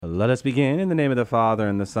Let us begin in the name of the Father,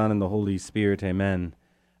 and the Son, and the Holy Spirit. Amen.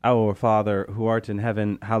 Our Father, who art in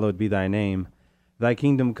heaven, hallowed be thy name. Thy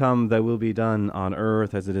kingdom come, thy will be done on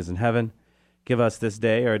earth as it is in heaven. Give us this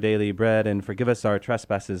day our daily bread, and forgive us our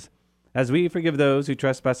trespasses, as we forgive those who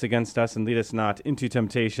trespass against us, and lead us not into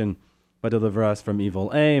temptation, but deliver us from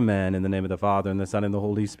evil. Amen. In the name of the Father, and the Son, and the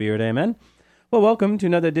Holy Spirit. Amen. Well, welcome to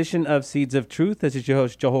another edition of Seeds of Truth. This is your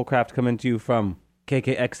host, Joe Hollcraft, coming to you from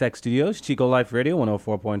KKXX Studios, Chico Life Radio,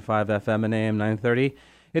 104.5 FM and AM 930.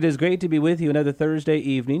 It is great to be with you another Thursday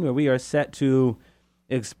evening where we are set to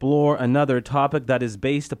explore another topic that is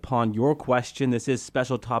based upon your question. This is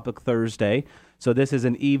Special Topic Thursday, so this is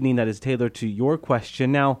an evening that is tailored to your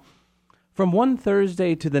question. Now, from one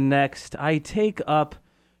Thursday to the next, I take up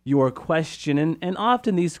your question, and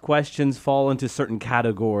often these questions fall into certain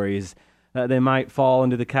categories. They might fall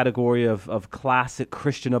into the category of classic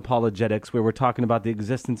Christian apologetics, where we're talking about the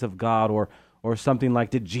existence of God, or something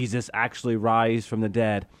like, did Jesus actually rise from the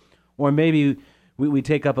dead? Or maybe we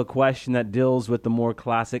take up a question that deals with the more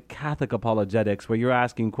classic Catholic apologetics, where you're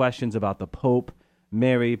asking questions about the Pope,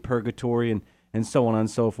 Mary, purgatory, and so on and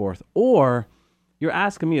so forth. Or you're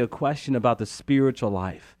asking me a question about the spiritual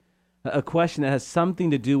life, a question that has something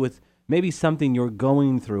to do with maybe something you're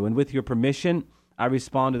going through. And with your permission, I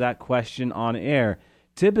respond to that question on air.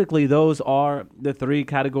 Typically, those are the three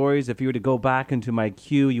categories. If you were to go back into my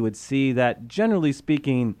queue, you would see that, generally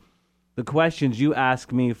speaking, the questions you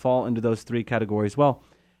ask me fall into those three categories. Well,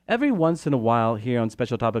 every once in a while here on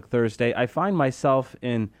Special Topic Thursday, I find myself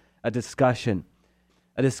in a discussion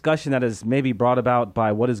that is maybe brought about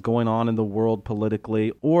by what is going on in the world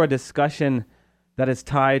politically, or a discussion that is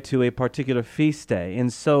tied to a particular feast day.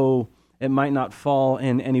 And so it might not fall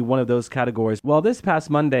in any one of those categories. Well, this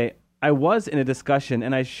past Monday, I was in a discussion,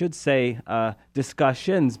 and I should say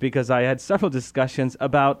discussions, because I had several discussions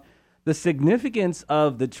about the significance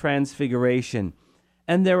of the Transfiguration.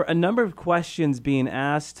 And there were a number of questions being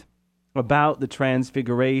asked about the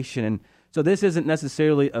Transfiguration. And so this isn't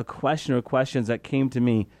necessarily a question or questions that came to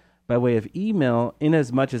me by way of email, in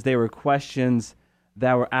as much as they were questions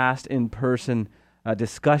that were asked in person,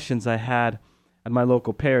 discussions I had at my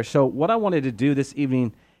local parish. So what I wanted to do this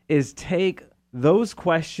evening is take those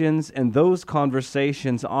questions and those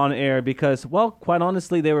conversations on air because, well, quite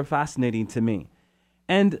honestly, they were fascinating to me.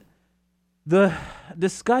 And the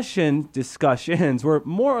discussions were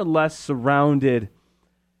more or less surrounded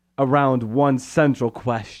around one central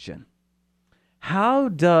question. How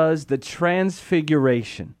does the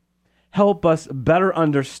Transfiguration help us better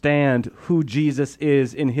understand who Jesus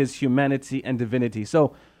is in his humanity and divinity?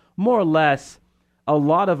 So, more or less, a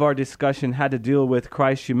lot of our discussion had to deal with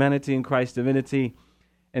Christ's humanity and Christ's divinity,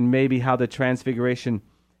 and maybe how the Transfiguration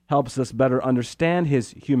helps us better understand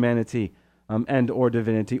his humanity and or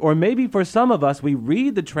divinity. Or maybe for some of us, we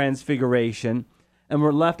read the Transfiguration and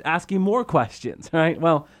we're left asking more questions, right?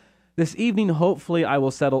 Well, this evening, hopefully, I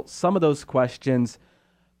will settle some of those questions,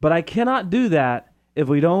 but I cannot do that if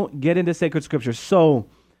we don't get into sacred scripture. So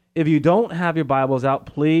if you don't have your Bibles out,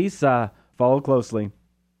 please follow closely.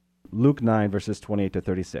 Luke 9, verses 28 to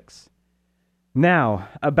 36. Now,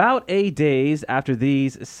 about 8 days after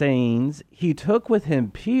these sayings, he took with him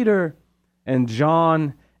Peter and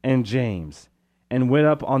John and James, and went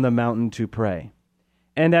up on the mountain to pray.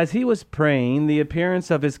 And as he was praying, the appearance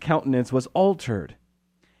of his countenance was altered,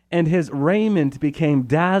 and his raiment became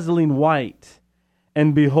dazzling white.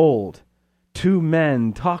 And behold, 2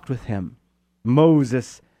 men talked with him,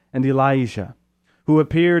 Moses and Elijah, who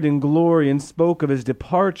appeared in glory and spoke of his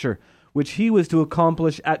departure, which he was to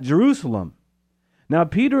accomplish at Jerusalem. Now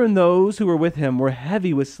Peter and those who were with him were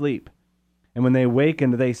heavy with sleep. And when they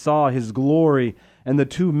awakened, they saw his glory and the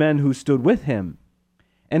 2 men who stood with him.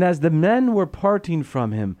 And as the men were parting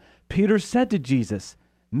from him, Peter said to Jesus,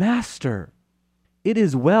 Master, it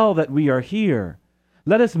is well that we are here.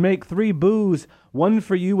 Let us make 3 booths, one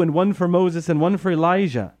for you and one for Moses and one for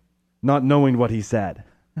Elijah, not knowing what he said.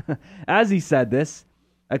 As he said this,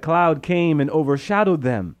 a cloud came and overshadowed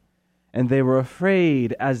them, and they were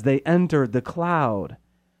afraid as they entered the cloud.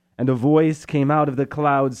 And a voice came out of the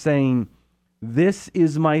cloud saying, This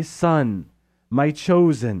is my Son, my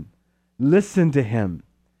chosen. Listen to him.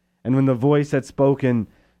 And when the voice had spoken,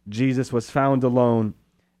 Jesus was found alone,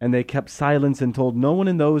 and they kept silence and told no one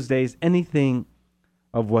in those days anything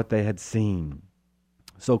of what they had seen.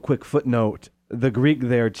 So, quick footnote. The Greek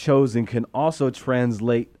there, chosen, can also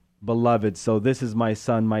translate beloved. So this is my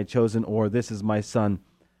son, my chosen, or this is my son,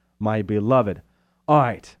 my beloved. All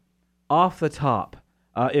right, off the top,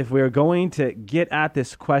 if we're going to get at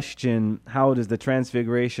this question, how does the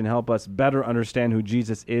Transfiguration help us better understand who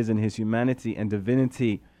Jesus is in his humanity and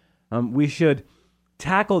divinity, we should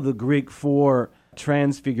tackle the Greek for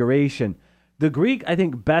transfiguration. The Greek, I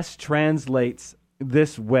think, best translates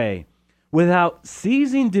this way: without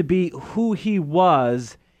ceasing to be who he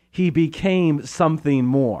was, he became something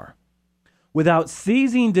more. Without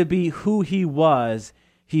ceasing to be who he was,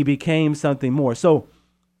 he became something more. So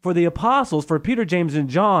for the apostles, for Peter, James, and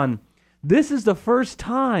John, this is the first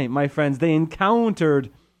time, my friends, they encountered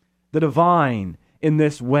the divine in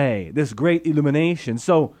this way, this great illumination.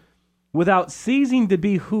 So without ceasing to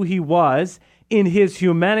be who he was in his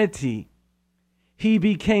humanity, he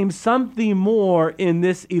became something more in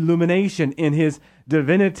this illumination, in his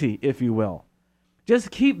divinity, if you will.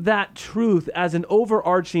 Just keep that truth as an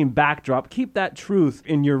overarching backdrop. Keep that truth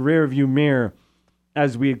in your rearview mirror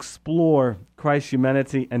as we explore Christ's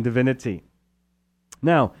humanity and divinity.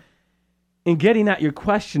 Now, in getting at your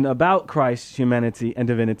question about Christ's humanity and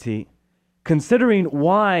divinity, considering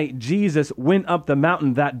why Jesus went up the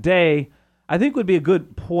mountain that day, I think would be a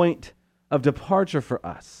good point of departure for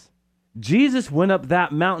us. Jesus went up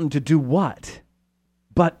that mountain to do what?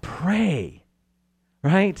 But pray,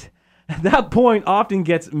 right? That point often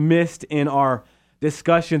gets missed in our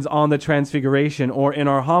discussions on the Transfiguration or in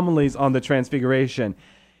our homilies on the Transfiguration.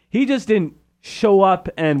 He just didn't show up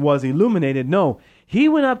and was illuminated. No, he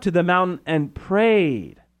went up to the mountain and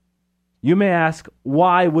prayed. You may ask,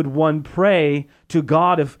 why would one pray to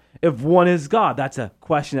God if one is God? That's a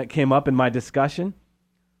question that came up in my discussion.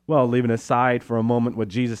 Well, leaving aside for a moment what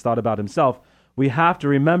Jesus thought about himself, we have to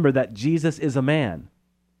remember that Jesus is a man.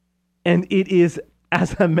 And it is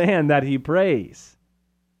as a man that he prays.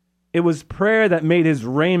 It was prayer that made his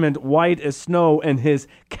raiment white as snow and his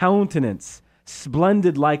countenance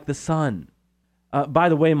splendid like the sun. By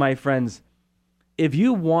the way, my friends, if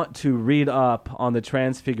you want to read up on the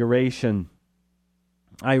Transfiguration,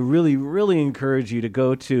 I really, really encourage you to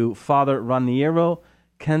go to Father Raniero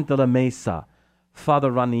Cantalamessa.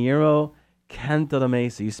 Father Raniero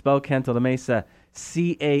Cantalamessa. You spell Cantalamessa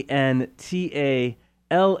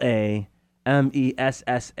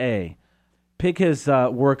Cantalamessa. Pick his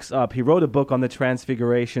works up. He wrote a book on the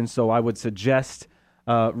Transfiguration, so I would suggest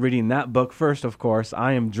reading that book first, of course.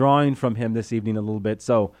 I am drawing from him this evening a little bit,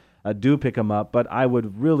 so do pick him up. But I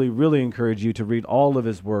would really, really encourage you to read all of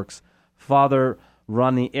his works. Father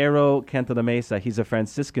Raniero Cantalamessa, he's a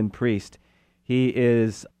Franciscan priest. He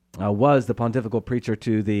was the pontifical preacher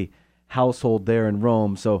to the household there in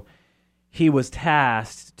Rome, so he was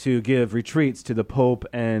tasked to give retreats to the Pope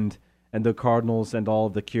and the cardinals and all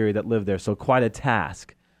of the curie that lived there. So quite a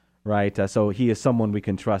task, right? So he is someone we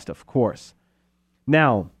can trust, of course.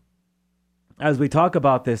 Now, as we talk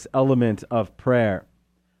about this element of prayer,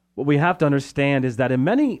 what we have to understand is that in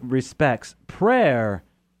many respects, prayer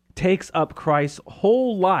takes up Christ's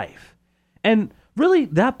whole life. And really,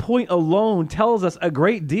 that point alone tells us a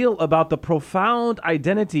great deal about the profound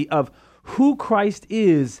identity of who Christ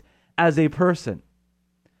is as a person.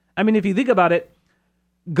 I mean, if you think about it,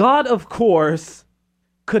 God, of course,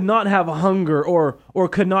 could not have hunger or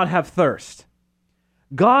could not have thirst.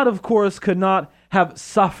 God, of course, could not have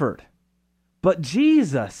suffered. But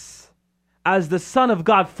Jesus, as the Son of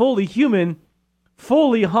God, fully human,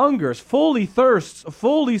 fully hungers, fully thirsts,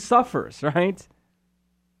 fully suffers, right?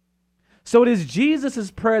 So it is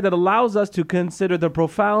Jesus' prayer that allows us to consider the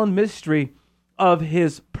profound mystery of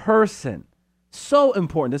his person. So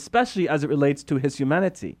important, especially as it relates to his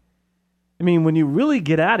humanity. I mean, when you really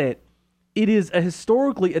get at it, it is a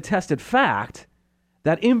historically attested fact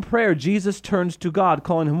that in prayer, Jesus turns to God,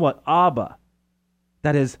 calling him what? Abba.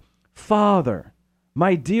 That is, Father,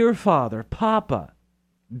 my dear Father, Papa,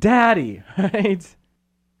 Daddy, right?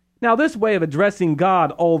 Now, this way of addressing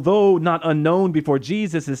God, although not unknown before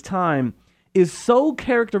Jesus' time, is so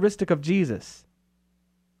characteristic of Jesus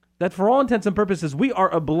that for all intents and purposes, we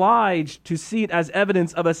are obliged to see it as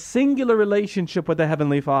evidence of a singular relationship with the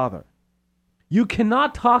Heavenly Father. You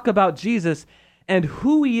cannot talk about Jesus and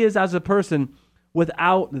who he is as a person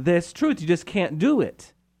without this truth. You just can't do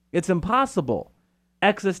it. It's impossible,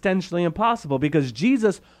 existentially impossible, because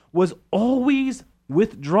Jesus was always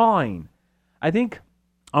withdrawing. I think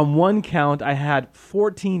on one count, I had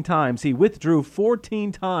 14 times. He withdrew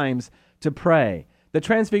 14 times to pray. The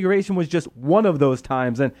Transfiguration was just one of those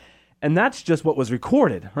times, and that's just what was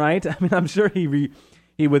recorded, right? I mean, I'm sure he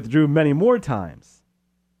withdrew many more times.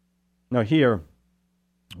 Now here,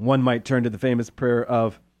 one might turn to the famous prayer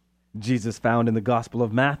of Jesus found in the Gospel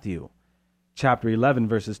of Matthew, chapter 11,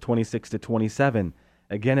 verses 26 to 27.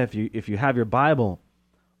 Again, if you have your Bible,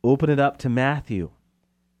 open it up to Matthew,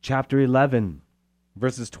 chapter 11,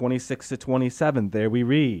 verses 26 to 27. There we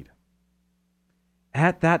read,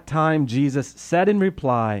 "At that time Jesus said in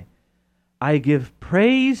reply, I give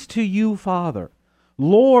praise to you, Father,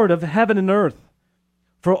 Lord of heaven and earth.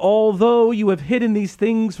 For although you have hidden these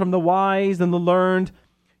things from the wise and the learned,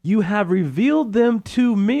 you have revealed them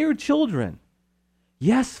to mere children.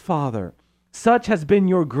 Yes, Father, such has been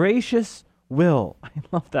your gracious will. I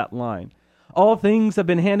love that line. All things have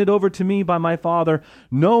been handed over to me by my Father.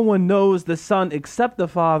 No one knows the Son except the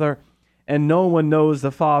Father, and no one knows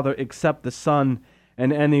the Father except the Son,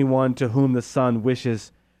 and anyone to whom the Son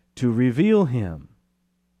wishes to reveal him.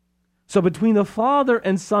 So between the Father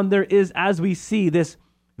and Son, there is, as we see, this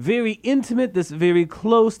very intimate, this very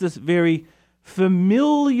close, this very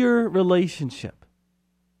familiar relationship.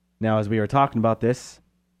 Now, as we are talking about this,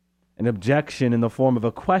 an objection in the form of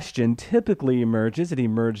a question typically emerges. It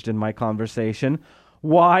emerged in my conversation.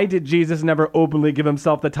 Why did Jesus never openly give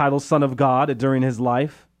himself the title Son of God during his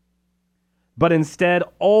life, but instead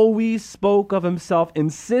always spoke of himself,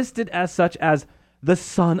 insisted as such as the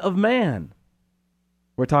Son of Man?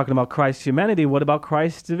 We're talking about Christ's humanity. What about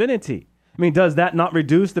Christ's divinity? I mean, does that not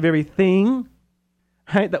reduce the very thing,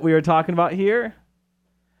 right, that we are talking about here?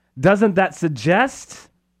 Doesn't that suggest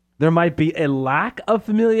there might be a lack of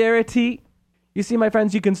familiarity? You see, my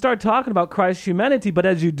friends, you can start talking about Christ's humanity, but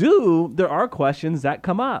as you do, there are questions that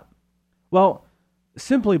come up. Well,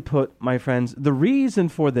 simply put, my friends, the reason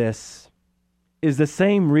for this is the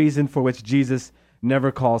same reason for which Jesus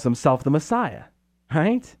never calls himself the Messiah,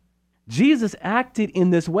 right? Jesus acted in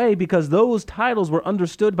this way because those titles were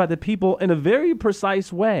understood by the people in a very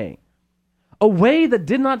precise way, a way that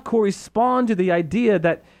did not correspond to the idea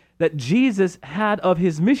that Jesus had of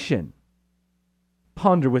his mission.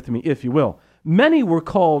 Ponder with me, if you will. Many were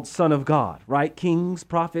called Son of God, right? Kings,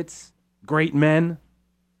 prophets, great men.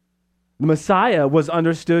 The Messiah was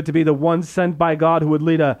understood to be the one sent by God who would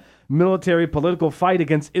lead a military political fight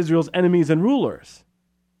against Israel's enemies and rulers.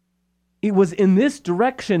 It was in this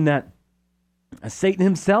direction that Satan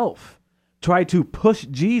himself tried to push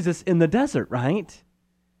Jesus in the desert, right?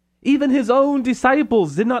 Even his own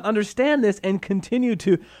disciples did not understand this and continued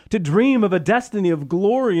to dream of a destiny of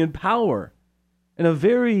glory and power in a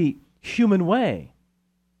very human way.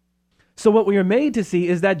 So what we are made to see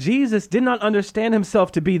is that Jesus did not understand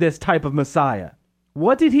himself to be this type of Messiah.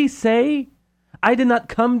 What did he say? I did not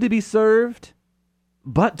come to be served,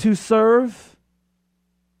 but to serve.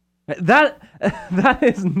 That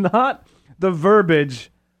is not the verbiage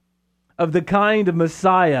of the kind of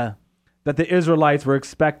Messiah that the Israelites were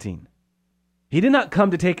expecting. He did not come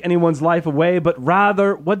to take anyone's life away, but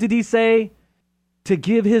rather, what did he say? To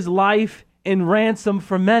give his life in ransom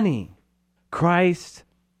for many. Christ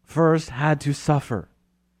first had to suffer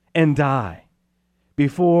and die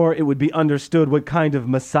before it would be understood what kind of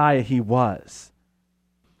Messiah he was.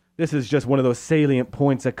 This is just one of those salient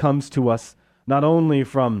points that comes to us not only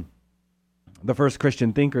from the first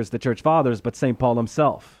Christian thinkers, the church fathers, but St. Paul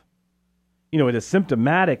himself. You know, it is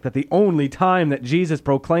symptomatic that the only time that Jesus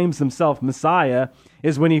proclaims himself Messiah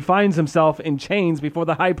is when he finds himself in chains before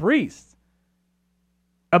the high priest,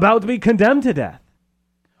 about to be condemned to death,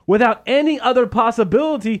 without any other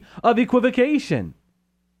possibility of equivocation.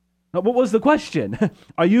 Now, what was the question?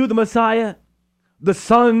 Are you the Messiah, the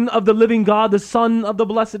Son of the living God, the Son of the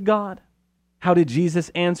blessed God? How did Jesus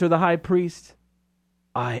answer the high priest?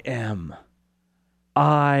 I am.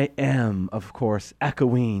 I am, of course,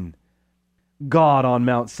 echoing God on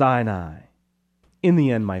Mount Sinai. In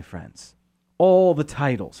the end, my friends, all the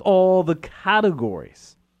titles, all the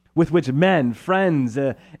categories with which men, friends,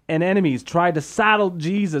 and enemies tried to saddle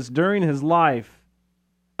Jesus during his life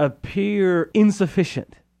appear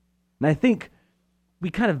insufficient. And I think we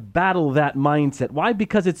kind of battle that mindset. Why?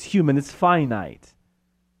 Because it's human, it's finite.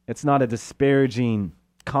 It's not a disparaging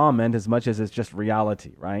comment as much as it's just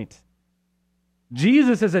reality, right?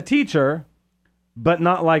 Jesus is a teacher, but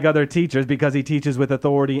not like other teachers because he teaches with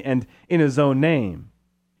authority and in his own name.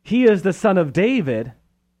 He is the son of David,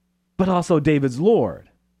 but also David's Lord.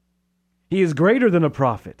 He is greater than a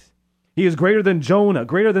prophet. He is greater than Jonah,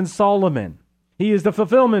 greater than Solomon. He is the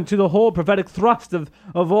fulfillment to the whole prophetic thrust of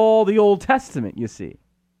all the Old Testament, you see.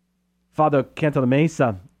 Father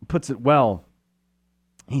Cantalamessa puts it well.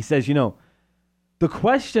 He says, the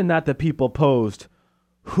question that the people posed,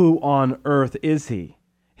 who on earth is he,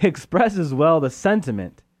 expresses well the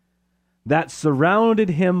sentiment that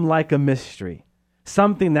surrounded him like a mystery,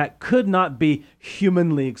 something that could not be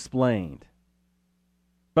humanly explained.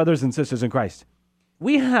 Brothers and sisters in Christ,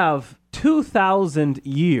 we have 2,000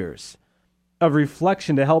 years of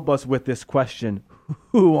reflection to help us with this question,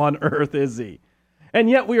 who on earth is he? And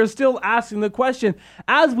yet we are still asking the question,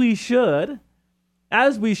 as we should.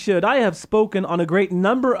 I have spoken on a great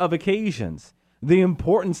number of occasions the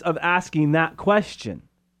importance of asking that question.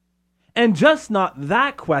 And just not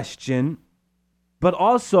that question, but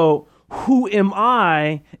also who am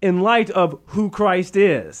I in light of who Christ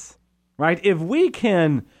is, right? If we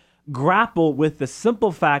can grapple with the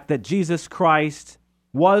simple fact that Jesus Christ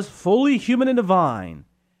was fully human and divine,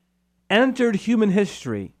 entered human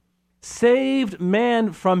history, saved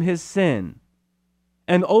man from his sin,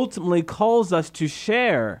 and ultimately calls us to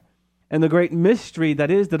share in the great mystery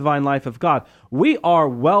that is the divine life of God, we are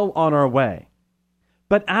well on our way.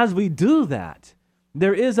 But as we do that,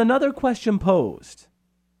 there is another question posed.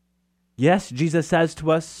 Yes, Jesus says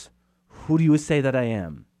to us, who do you say that I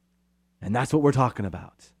am? And that's what we're talking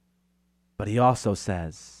about. But he also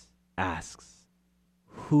asks,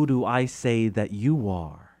 who do I say that you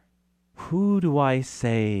are? Who do I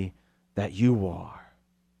say that you are?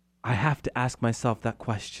 I have to ask myself that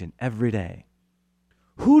question every day.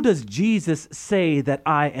 Who does Jesus say that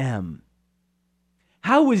I am?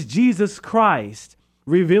 How is Jesus Christ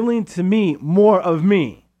revealing to me more of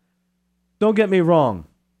me? Don't get me wrong.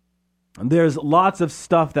 There's lots of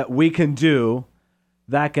stuff that we can do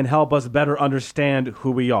that can help us better understand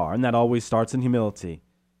who we are, and that always starts in humility.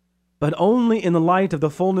 But only in the light of the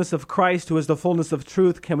fullness of Christ, who is the fullness of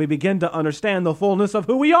truth, can we begin to understand the fullness of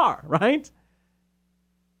who we are, right?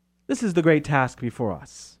 This is the great task before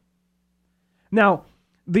us. Now,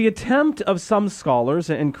 the attempt of some scholars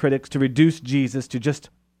and critics to reduce Jesus to just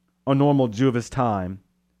a normal Jew of his time,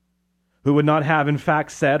 who would not have in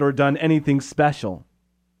fact said or done anything special,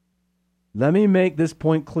 let me make this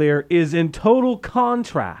point clear, is in total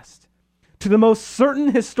contrast to the most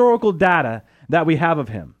certain historical data that we have of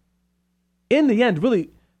him. In the end,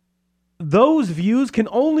 really, those views can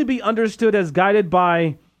only be understood as guided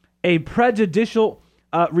by a prejudicial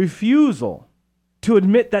refusal to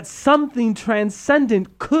admit that something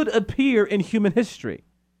transcendent could appear in human history.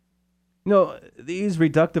 You know, these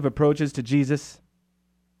reductive approaches to Jesus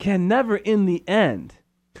can never in the end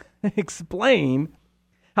explain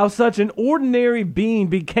how such an ordinary being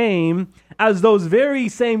became, as those very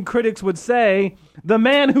same critics would say, the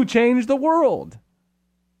man who changed the world.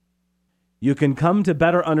 You can come to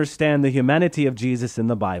better understand the humanity of Jesus in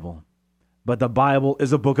the Bible, but the Bible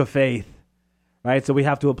is a book of faith, right? So we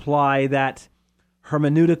have to apply that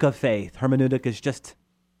hermeneutic of faith. Hermeneutic is just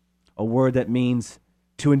a word that means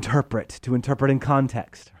to interpret in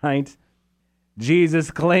context, right? Jesus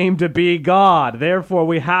claimed to be God. Therefore,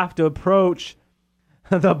 we have to approach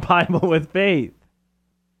the Bible with faith.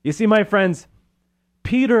 You see, my friends,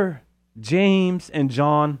 Peter, James, and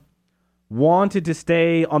John wanted to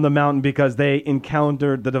stay on the mountain because they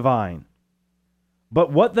encountered the divine.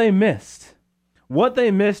 But what they missed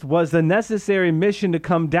was the necessary mission to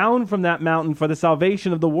come down from that mountain for the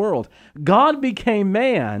salvation of the world. God became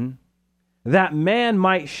man that man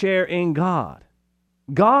might share in God.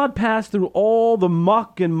 God passed through all the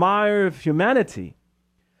muck and mire of humanity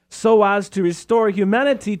so as to restore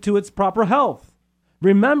humanity to its proper health.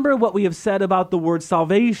 Remember what we have said about the word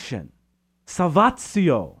salvation.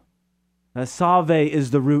 Salvatio. Salve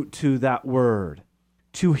is the root to that word.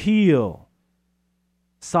 To heal.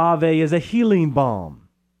 Salve is a healing balm,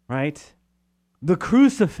 right? The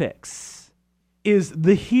crucifix is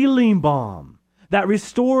the healing balm that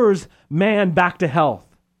restores man back to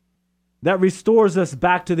health, that restores us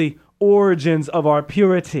back to the origins of our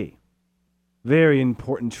purity. Very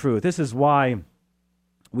important truth. This is why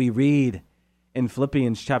we read in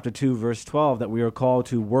Philippians chapter 2, verse 12, that we are called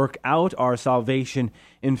to work out our salvation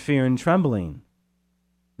in fear and trembling.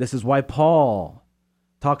 This is why Paul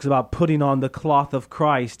talks about putting on the cloth of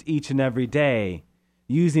Christ each and every day,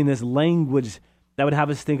 using this language that would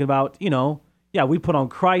have us thinking about, we put on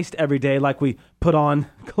Christ every day like we put on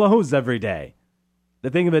clothes every day.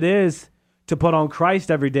 The thing of it is, to put on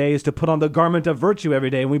Christ every day is to put on the garment of virtue every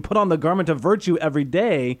day. And we put on the garment of virtue every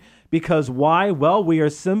day because why? Well, we are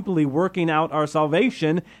simply working out our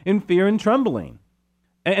salvation in fear and trembling.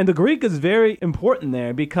 And the Greek is very important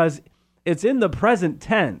there because it's in the present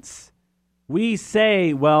tense. We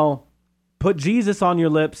say, well, put Jesus on your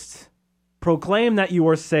lips, proclaim that you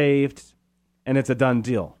are saved, and it's a done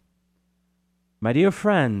deal. My dear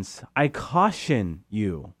friends, I caution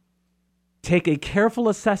you. Take a careful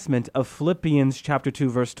assessment of Philippians chapter 2,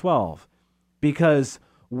 verse 12, because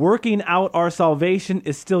working out our salvation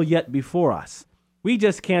is still yet before us. We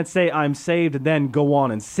just can't say I'm saved and then go on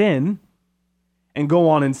and sin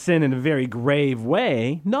in a very grave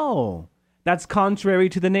way. No, that's contrary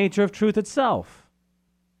to the nature of truth itself.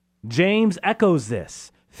 James echoes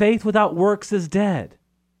this. Faith without works is dead.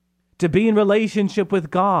 To be in relationship with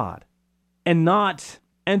God and not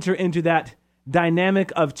enter into that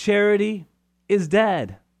dynamic of charity is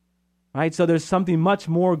dead, right? So there's something much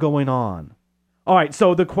more going on. All right,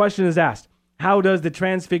 so the question is asked, How does the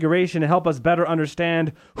transfiguration help us better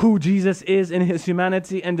understand who Jesus is in his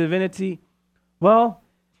humanity and divinity? Well,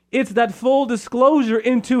 it's that full disclosure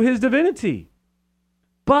into his divinity.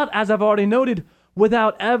 But as I've already noted,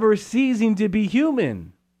 without ever ceasing to be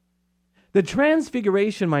human. The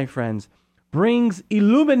transfiguration, my friends, brings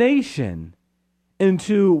illumination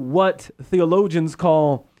into what theologians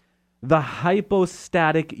call the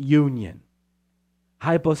hypostatic union.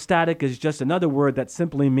 Hypostatic is just another word that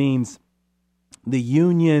simply means the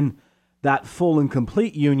union, that full and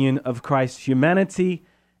complete union of Christ's humanity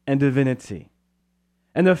and divinity.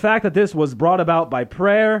 And the fact that this was brought about by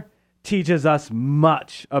prayer teaches us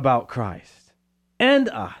much about Christ and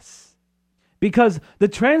us, because the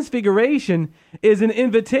transfiguration is an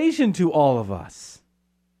invitation to all of us.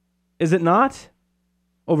 Is it not?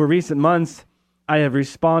 Over recent months, I have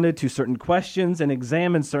responded to certain questions and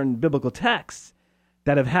examined certain biblical texts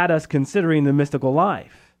that have had us considering the mystical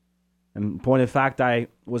life. And in point of fact, I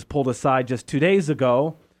was pulled aside just 2 days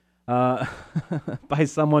ago by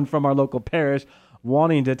someone from our local parish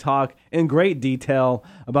wanting to talk in great detail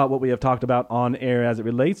about what we have talked about on air as it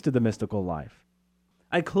relates to the mystical life.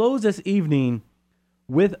 I close this evening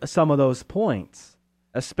with some of those points,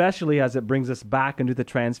 especially as it brings us back into the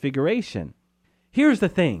transfiguration. Here's the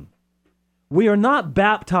thing. We are not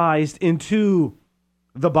baptized into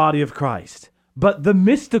the body of Christ, but the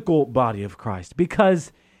mystical body of Christ,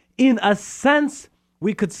 because in a sense,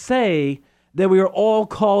 we could say that we are all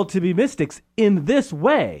called to be mystics in this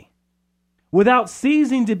way. Without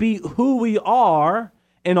ceasing to be who we are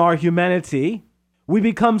in our humanity, we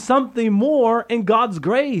become something more in God's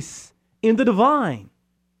grace, in the divine.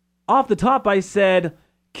 Off the top, I said,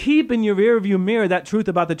 keep in your rearview mirror that truth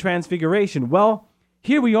about the transfiguration. Well,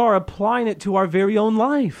 here we are applying it to our very own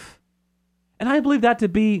life. And I believe that to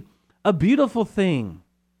be a beautiful thing,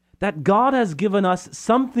 that God has given us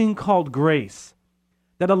something called grace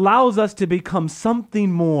that allows us to become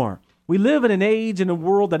something more. We live in an age and a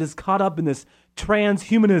world that is caught up in this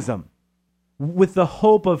transhumanism, with the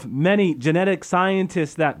hope of many genetic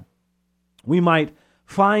scientists that we might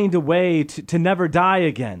find a way to never die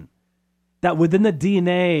again. That within the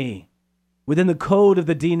DNA, within the code of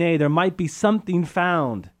the DNA, there might be something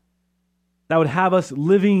found that would have us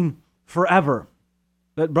living forever.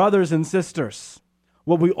 But brothers and sisters,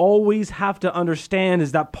 what we always have to understand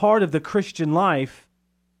is that part of the Christian life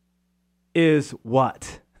is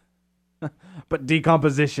what? But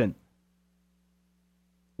decomposition.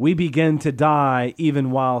 We begin to die even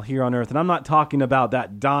while here on earth. And I'm not talking about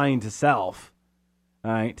that dying to self,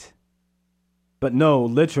 all right? But no,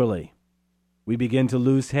 literally, we begin to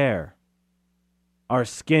lose hair. Our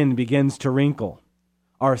skin begins to wrinkle.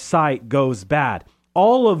 Our sight goes bad.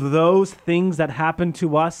 All of those things that happen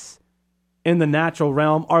to us in the natural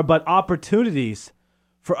realm are but opportunities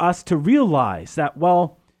for us to realize that,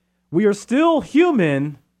 well, we are still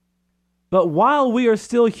human, but while we are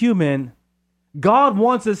still human, God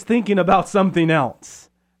wants us thinking about something else,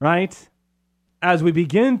 right? As we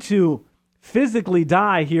begin to physically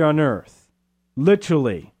die here on earth,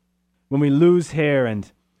 literally, when we lose hair and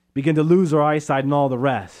begin to lose our eyesight and all the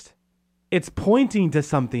rest, it's pointing to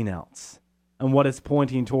something else. And what it's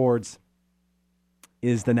pointing towards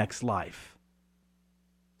is the next life.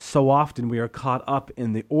 So often we are caught up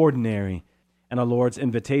in the ordinary, and our Lord's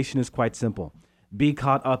invitation is quite simple. Be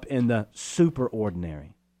caught up in the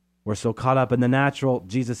superordinary. We're so caught up in the natural,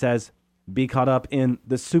 Jesus says, be caught up in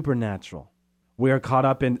the supernatural. We are caught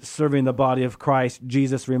up in serving the body of Christ.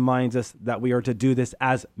 Jesus reminds us that we are to do this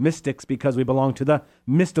as mystics because we belong to the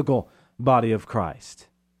mystical body of Christ.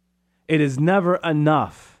 It is never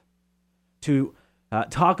enough to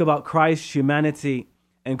talk about Christ's humanity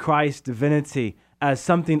and Christ's divinity as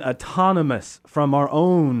something autonomous from our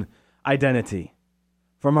own identity,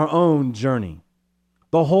 from our own journey.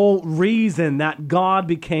 The whole reason that God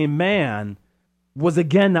became man was,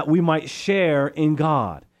 again, that we might share in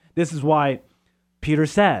God. This is why Peter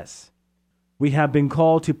says we have been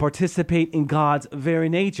called to participate in God's very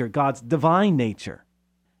nature, God's divine nature.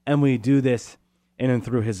 And we do this in and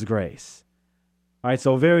through his grace. All right,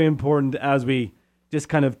 so very important as we just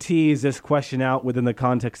kind of tease this question out within the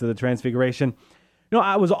context of the transfiguration. You know,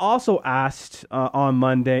 I was also asked on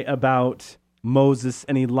Monday about Moses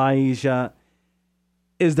and Elijah.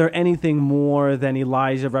 Is there anything more than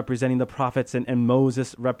Elijah representing the prophets and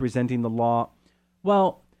Moses representing the law?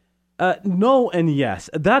 Well, no and yes.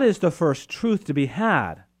 That is the first truth to be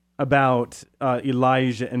had about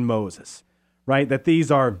Elijah and Moses, right? That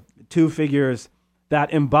these are two figures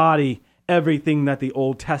that embody everything that the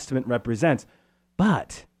Old Testament represents.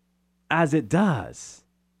 But as it does,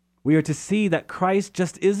 we are to see that Christ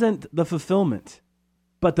just isn't the fulfillment,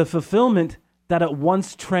 but the fulfillment that it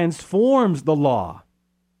once transforms the law,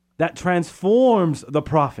 that transforms the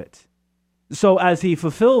prophet. So as he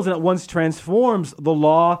fulfills and at once transforms the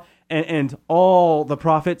law and all the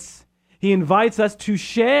prophets, he invites us to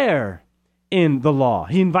share in the law.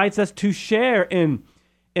 He invites us to share in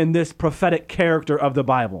this prophetic character of the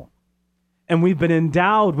Bible. And we've been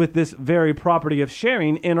endowed with this very property of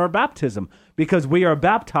sharing in our baptism, because we are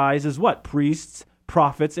baptized as what? Priests,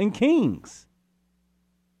 prophets, and kings.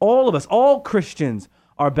 All of us, all Christians,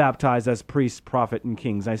 are baptized as priests, prophet, and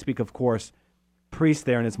kings. I speak, of course, priest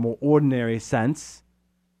there in its more ordinary sense,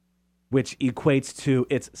 which equates to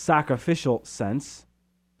its sacrificial sense.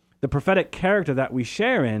 The prophetic character that we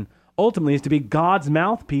share in ultimately is to be God's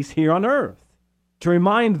mouthpiece here on earth, to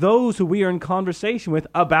remind those who we are in conversation with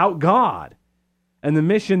about God and the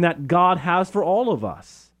mission that God has for all of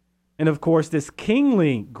us. And of course, this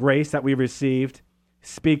kingly grace that we received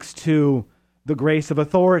speaks to the grace of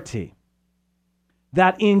authority,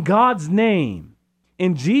 that in God's name,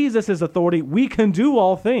 in Jesus' authority, we can do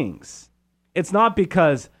all things. It's not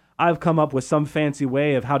because I've come up with some fancy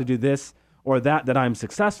way of how to do this or that I'm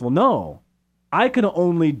successful. No, I can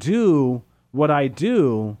only do what I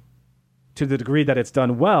do to the degree that it's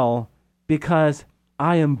done well because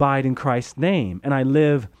I abide in Christ's name and I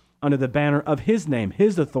live under the banner of his name,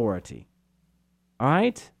 his authority. All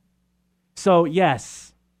right? So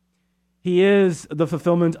yes, he is the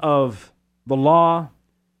fulfillment of the law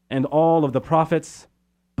and all of the prophets,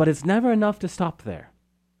 but it's never enough to stop there,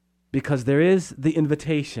 because there is the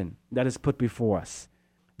invitation that is put before us,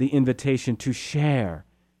 the invitation to share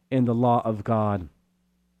in the law of God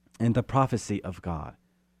and the prophecy of God,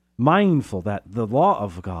 mindful that the law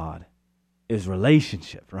of God is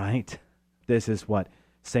relationship, right? This is what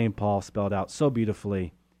St. Paul spelled out so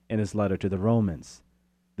beautifully in his letter to the Romans.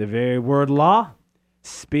 The very word law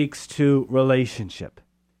speaks to relationship.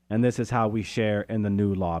 And this is how we share in the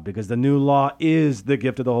new law, because the new law is the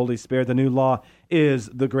gift of the Holy Spirit. The new law is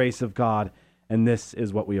the grace of God, and this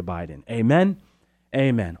is what we abide in. Amen?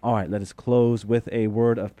 Amen. All right, let us close with a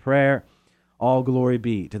word of prayer. All glory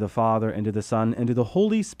be to the Father, and to the Son, and to the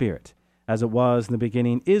Holy Spirit, as it was in the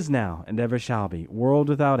beginning, is now, and ever shall be, world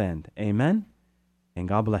without end. Amen? And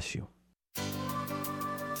God bless you.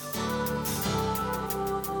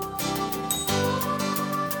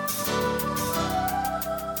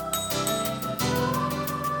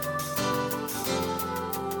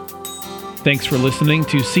 Thanks for listening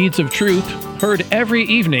to Seeds of Truth, heard every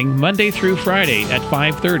evening, Monday through Friday at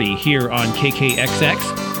 5:30 here on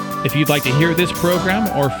KKXX. If you'd like to hear this program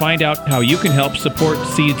or find out how you can help support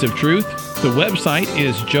Seeds of Truth, the website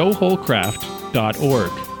is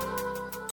joehollcraft.org.